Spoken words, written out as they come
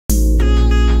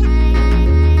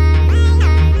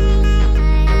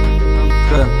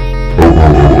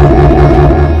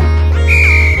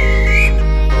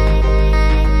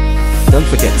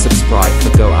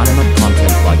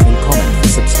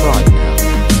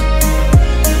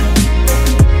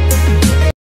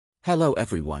Hello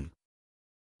everyone.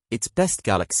 It's Best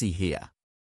Galaxy here.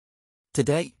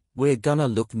 Today, we're gonna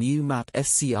look new map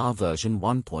SCR version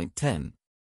 1.10.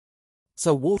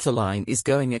 So Waterline is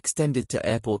going extended to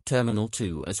Airport Terminal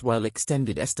 2 as well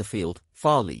extended Stepford,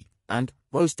 Farley, and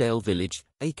Rosedale Village,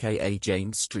 aka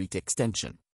James Street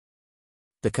extension.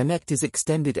 The Connect is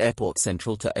extended Airport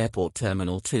Central to Airport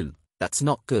Terminal 2, that's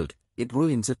not good, it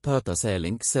ruins at purpose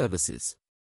Airlink services.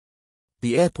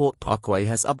 The Airport Parkway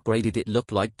has upgraded it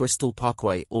look like Bristol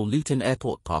Parkway or Luton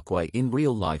Airport Parkway in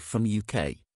real life from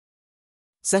UK.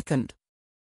 Second,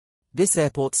 this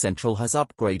Airport Central has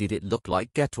upgraded it look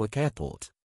like Gatwick Airport.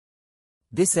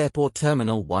 This Airport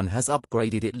Terminal 1 has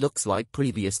upgraded it looks like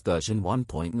previous version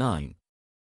 1.9.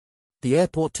 The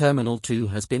Airport Terminal 2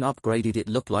 has been upgraded it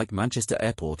look like Manchester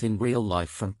Airport in real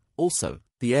life from, also,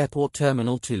 the Airport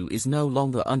Terminal 2 is no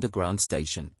longer underground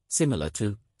station, similar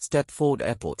to Stepford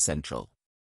Airport Central.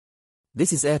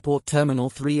 This is Airport Terminal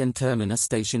 3 and Terminus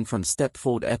Station from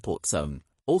Stepford Airport Zone.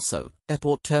 Also,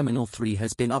 Airport Terminal 3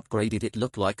 has been upgraded it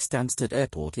look like Stansted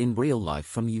Airport in real life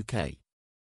from UK.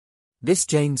 This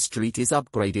James Street is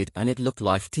upgraded and it look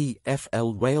like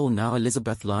TfL Rail now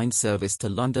Elizabeth Line service to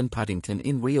London Paddington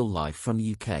in real life from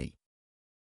UK.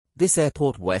 This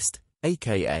Airport West,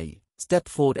 aka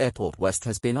Stepford Airport West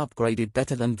has been upgraded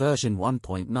better than version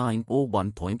 1.9 or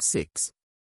 1.6.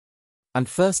 And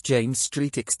first James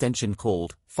Street extension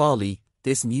called Farley,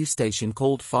 this new station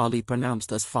called Farley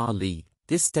pronounced as Farley,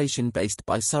 this station based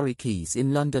by Surrey Quays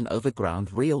in London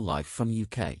Overground real life from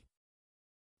UK.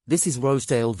 This is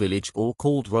Rosedale Village or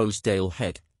called Rosedale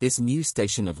Head, this new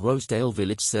station of Rosedale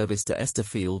Village service to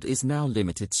Stepford is now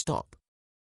limited stop.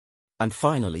 And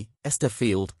finally,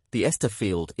 Stepford, the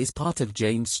Stepford is part of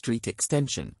James Street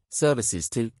extension, services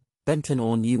to Benton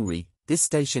or Newry. This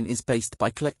station is based by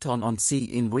Clipchamp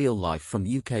in real life from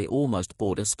UK almost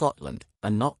border Scotland,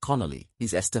 and not Connolly,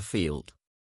 is Stepford.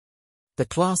 The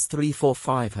Class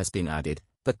 345 has been added,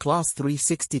 but Class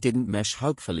 360 didn't mesh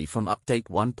hopefully from update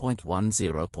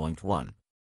 1.10.1.